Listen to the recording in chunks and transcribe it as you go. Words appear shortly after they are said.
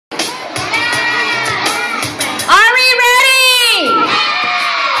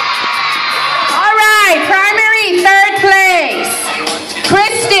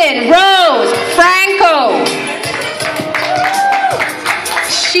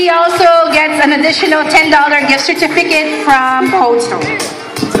she also gets an additional $10 gift certificate from Cold Stone.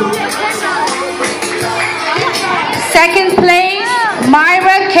 Second place,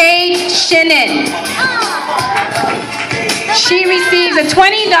 Myra Kate Shinin. She receives a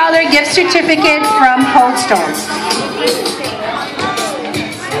 $20 gift certificate from Cold Stone.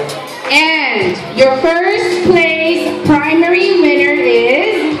 And your first place primary winner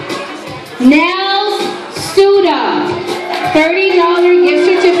is Nels Suda, $30 gift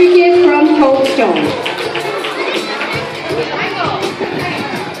certificate from Cold Stone.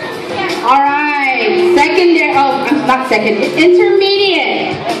 Alright,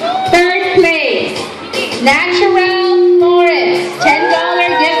 intermediate. Third place, Natural Florist,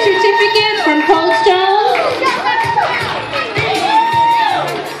 $10 gift certificate from Cold Stone.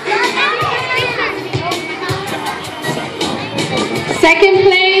 Second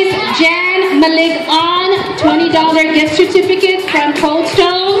place, Jan Malik On, $20 gift certificate from Cold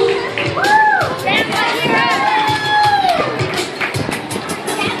Stone.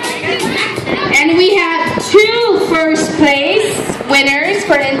 And we have two first place winners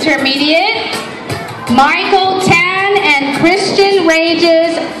for intermediate, Michael Tan and Christian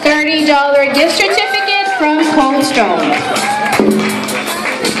Rages, $30 gift certificate from Cold Stone.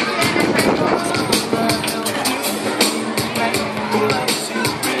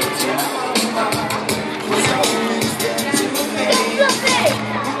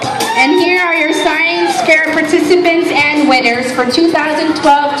 And here are your science fair participants and winners for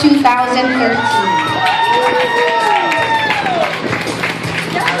 2012-2013.